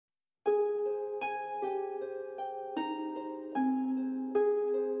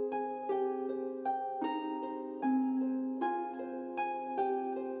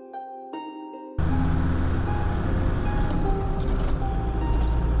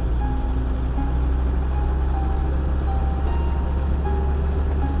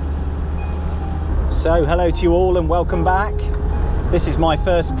So hello to you all and welcome back. This is my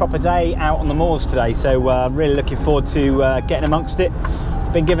first proper day out on the moors today, so I'm really looking forward to getting amongst it.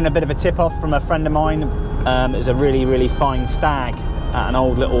 I've been given a bit of a tip off from a friend of mine. There's a really fine stag at an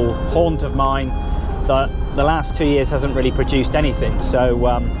old little haunt of mine that the last 2 years hasn't really produced anything, so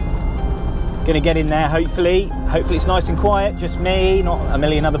gonna get in there hopefully it's nice and quiet, just me, not a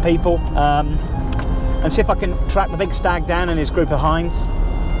million other people, and see if I can track the big stag down and his group of hinds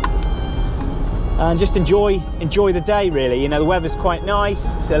and just enjoy the day really. You know, the weather's quite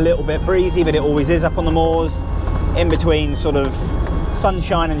nice, it's a little bit breezy, but it always is up on the moors, in between sort of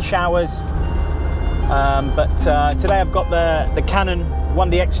sunshine and showers. But today I've got the Canon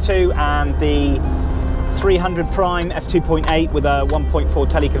 1DX2 and the 300 prime f2.8 with a 1.4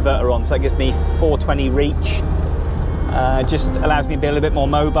 teleconverter on, so that gives me 420 reach. Just allows me to be a little bit more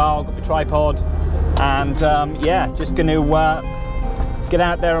mobile, got my tripod, and yeah, just going to get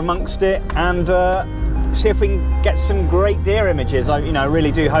out there amongst it and see if we can get some great deer images. I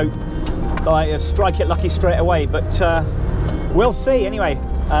really do hope that I strike it lucky straight away, but we'll see anyway.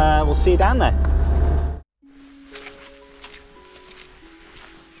 We'll see you down there.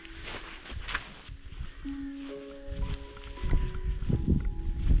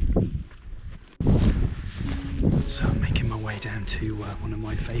 So I'm making my way down to one of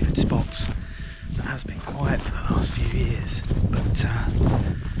my favourite spots that has been quiet for the last few years, but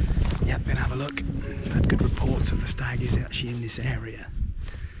yeah, I'm going to have a look. I've had good reports of the stag is actually in this area,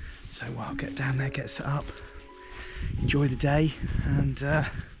 so I'll get down there, get set up, enjoy the day, and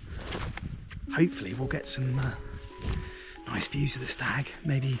hopefully we'll get some nice views of the stag,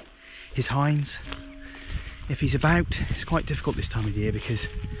 maybe his hinds if he's about. It's quite difficult this time of year because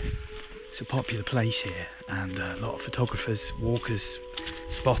it's a popular place here and a lot of photographers, walkers,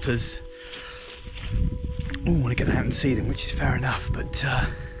 spotters all want to get out and see them, which is fair enough, but I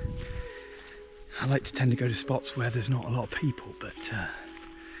like to tend to go to spots where there's not a lot of people, but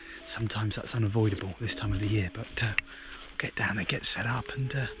sometimes that's unavoidable this time of the year. But we'll get down there, get set up,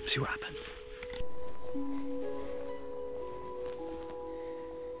 and see what happens.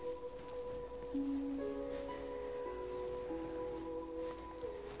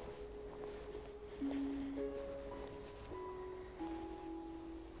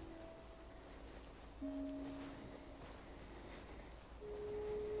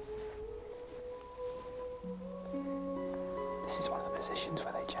 This is one of the positions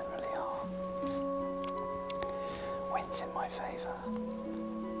where they generally are. Wind's in my favour,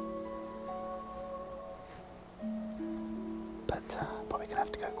 but probably going to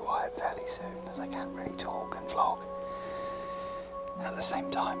have to go quiet fairly soon as I can't really talk and vlog at the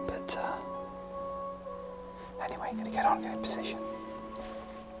same time, but anyway, I'm going to get on, get in position.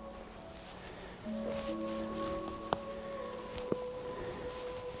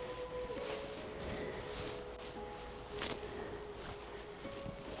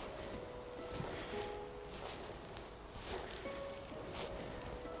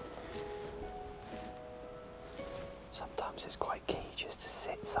 Sometimes it's quite key just to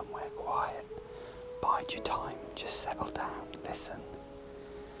sit somewhere quiet, bide your time, just settle down, listen,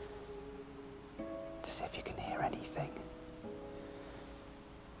 to see if you can hear anything.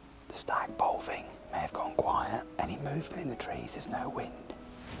 The stag bolving may have gone quiet, any movement in the trees, there's no wind.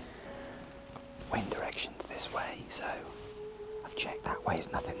 Wind direction's this way, so I've checked that way,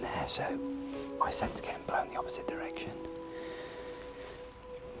 there's nothing there, so my scent's getting blown the opposite direction.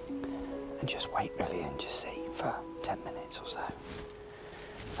 And just wait really and just see for 10 minutes or so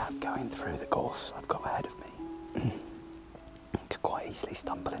without going through the gorse I've got ahead of me. Could quite easily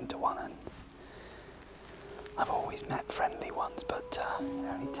stumble into one, and I've always met friendly ones, but it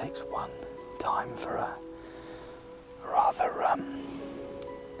only takes one time for a rather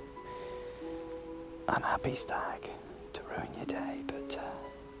unhappy stag to ruin your day, but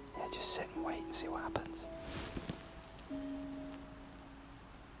yeah, just sit and wait and see what happens.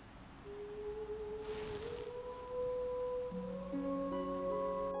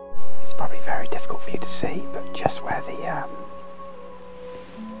 Probably very difficult for you to see, but just where the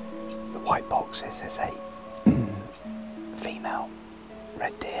white box is, there's a female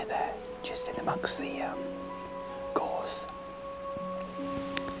red deer there, just in amongst the gorse.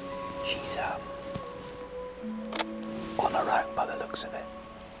 She's on her own by the looks of it,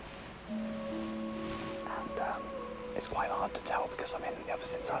 and it's quite hard to tell because I'm in the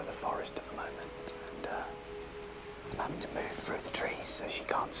opposite side of the forest at the moment, and I'm having to move through the trees so she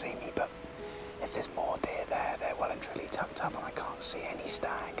can't see me, but if there's more deer there, they're well and truly tucked up and I can't see any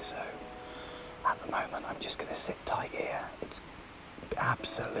stag, so at the moment I'm just going to sit tight here. It's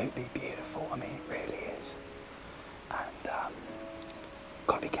absolutely beautiful, I mean it really is, and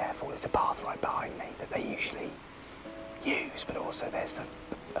got to be careful. There's a path right behind me that they usually use, but also there's the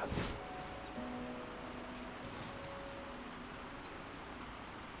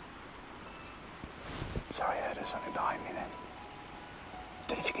sorry, I heard something behind me then.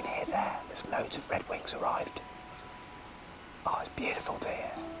 Don't know if you can hear there. There's loads of redwings arrived. Oh, it's beautiful to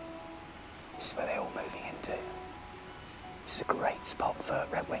hear. This is where they're all moving into. This is a great spot for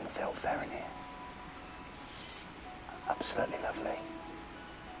redwing filth there in here. Absolutely lovely.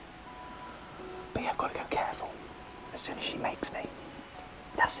 But yeah, I've got to go careful. As soon as she makes me,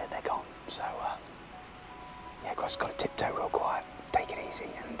 that's it, they're gone. So yeah, I've just got to tiptoe real quiet, take it easy,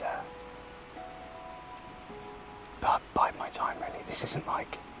 and but bide my time really. This isn't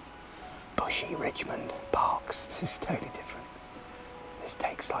like bushy Richmond parks. This is totally different. This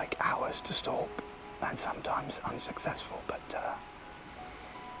takes like hours to stalk and sometimes unsuccessful, but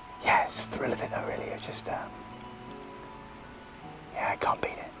yeah, it's the thrill of it though really. It's just yeah, I can't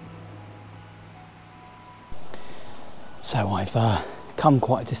beat it. So I've come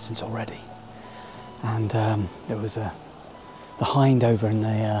quite a distance already, and there was the hind over in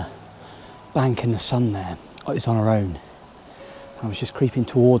the bank in the sun there is on her own. I was just creeping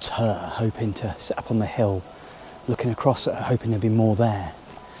towards her, hoping to sit up on the hill, looking across at her, hoping there'd be more there.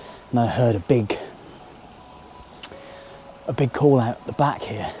 And I heard a big call out the back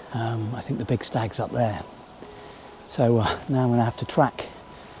here. I think the big stag's up there. So now I'm going to have to track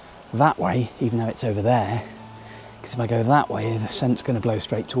that way, even though it's over there, because if I go that way, the scent's going to blow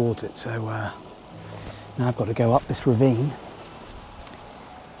straight towards it. So now I've got to go up this ravine,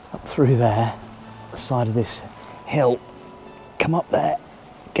 up through there, the side of this hill, come up there,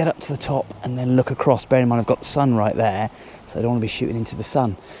 get up to the top, and then look across. Bear in mind I've got the sun right there, so I don't want to be shooting into the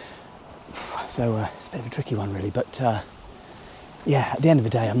sun. So it's a bit of a tricky one really, but yeah, at the end of the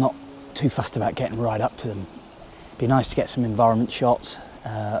day I'm not too fussed about getting right up to them. It'd be nice to get some environment shots,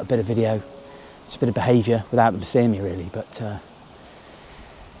 a bit of video, just a bit of behaviour without them seeing me really, but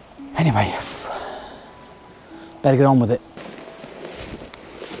anyway, better get on with it.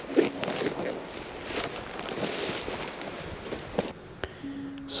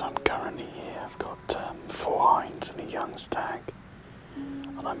 So I'm currently here, I've got 4 hinds and a young stag,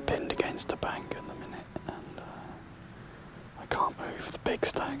 and I'm pinned against a bank at the minute, and I can't move. The big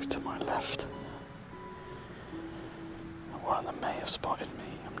stag's to my left. One of them may have spotted me,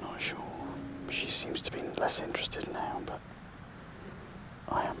 I'm not sure. She seems to be less interested now, but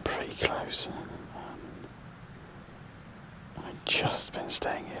I am pretty close. I've just been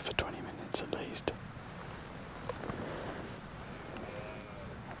staying here for 20 minutes at least.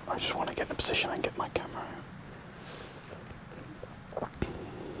 I just want to get in a position and get my camera out.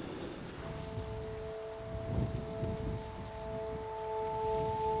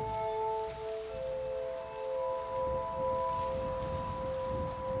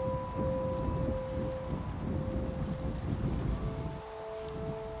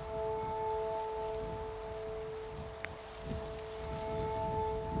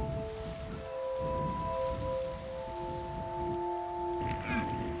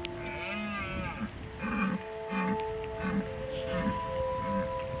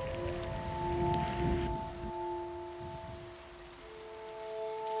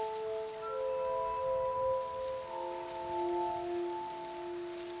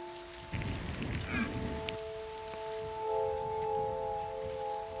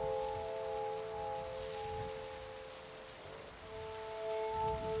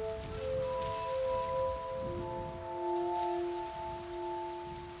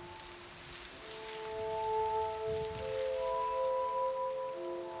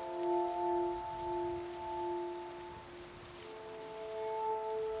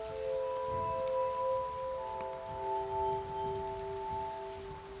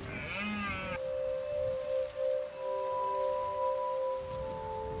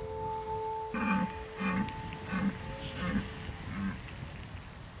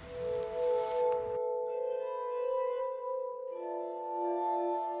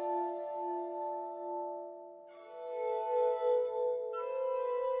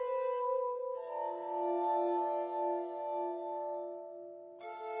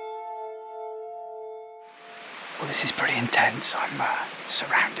 Well, this is pretty intense. I'm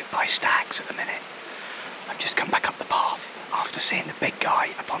surrounded by stags at the minute. I've just come back up the path after seeing the big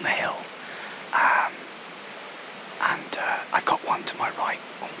guy up on the hill. And I've got one to my right,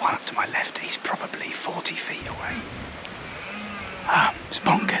 and one up to my left. He's probably 40 feet away. It's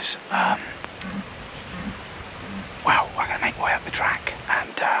bonkers. Well, I'm going to make my way up the track,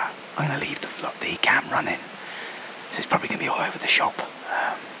 and I'm going to leave the cam running. So it's probably going to be all over the shop.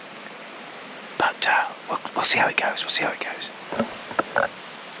 But we'll see how it goes. We'll see how it goes.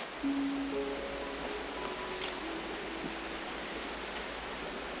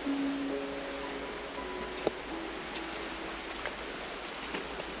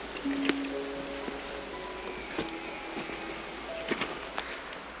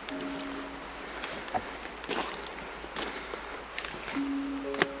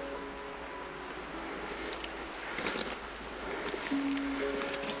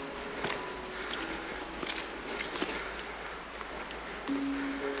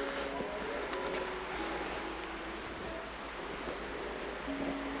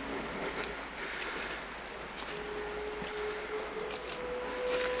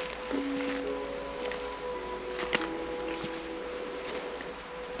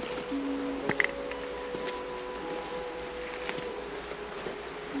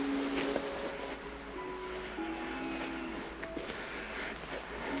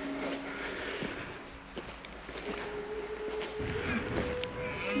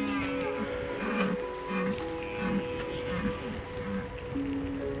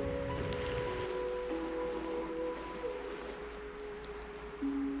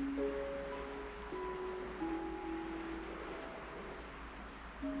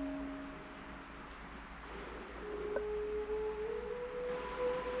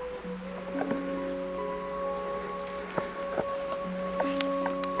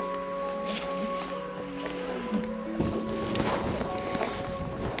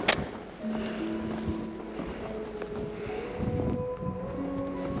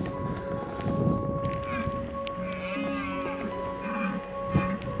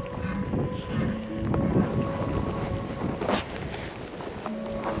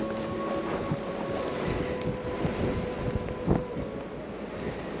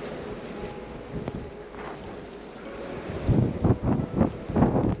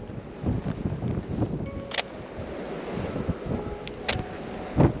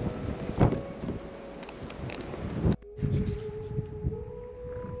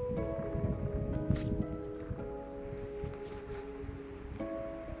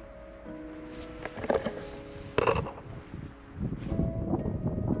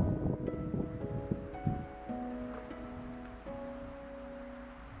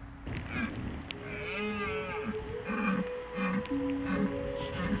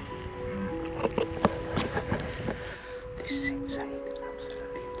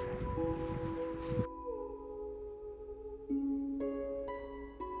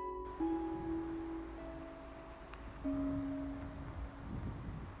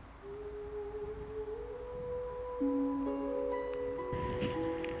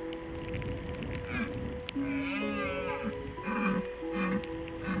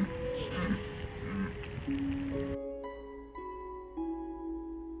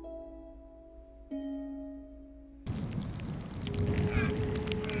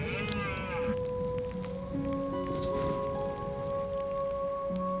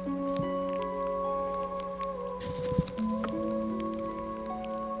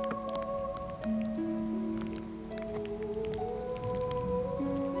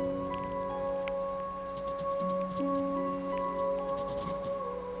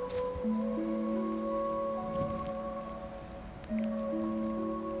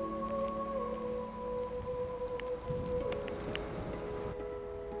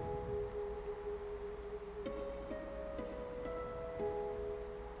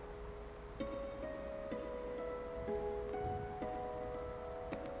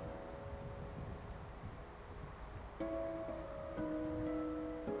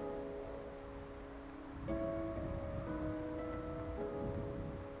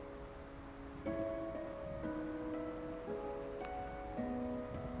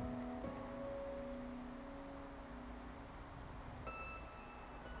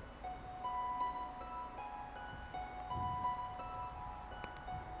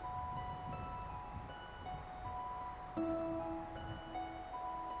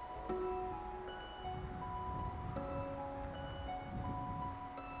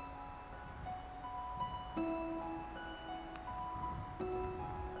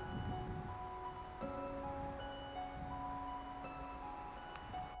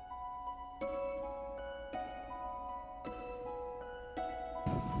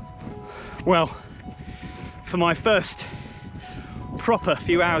 Well, for my first proper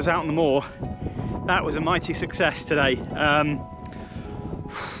few hours out on the moor, that was a mighty success today.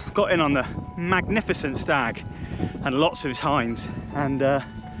 Got in on the magnificent stag and lots of his hinds, and the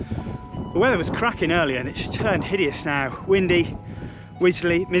weather was cracking earlier and it's turned hideous now. Windy,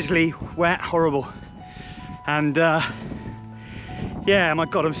 whizzly, mizzly, wet, horrible. And yeah, my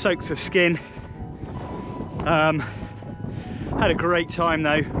God, I'm soaked to the skin. Had a great time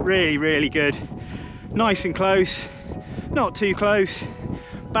though, really good. Nice and close, not too close,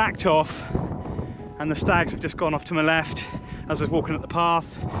 backed off, and the stags have just gone off to my left as I was walking up the path.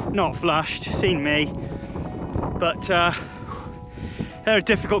 Not flushed, seen me, but they're a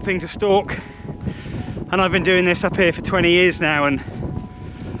difficult thing to stalk, and I've been doing this up here for 20 years now, and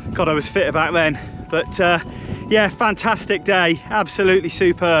God, I was fitter back then. But yeah, fantastic day, absolutely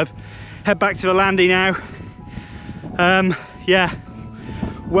superb. Head back to the landy now. Yeah,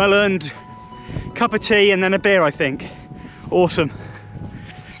 well earned cup of tea and then a beer, I think. Awesome.